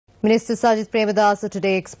Minister Sajith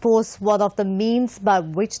today exposed one of the means by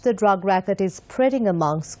which the drug racket is spreading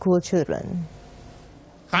among school children.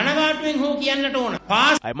 I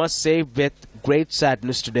must say with great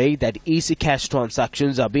sadness today that easy cash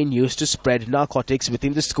transactions are being used to spread narcotics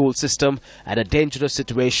within the school system, and a dangerous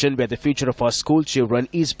situation where the future of our school children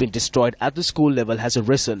is being destroyed at the school level has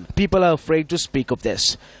arisen. People are afraid to speak of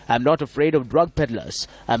this. I'm not afraid of drug peddlers.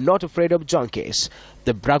 I'm not afraid of junkies.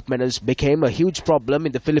 The drug menace became a huge problem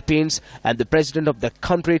in the Philippines, and the president of the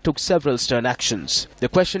country took several stern actions. The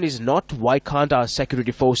question is not why can't our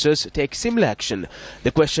security forces take similar action.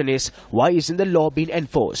 The question is why isn't the law being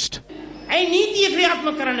enforced?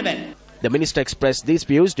 The minister expressed these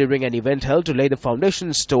views during an event held to lay the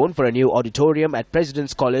foundation stone for a new auditorium at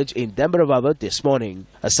President's College in Dembarawa this morning.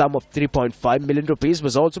 A sum of 3.5 million rupees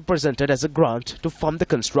was also presented as a grant to fund the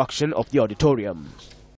construction of the auditorium.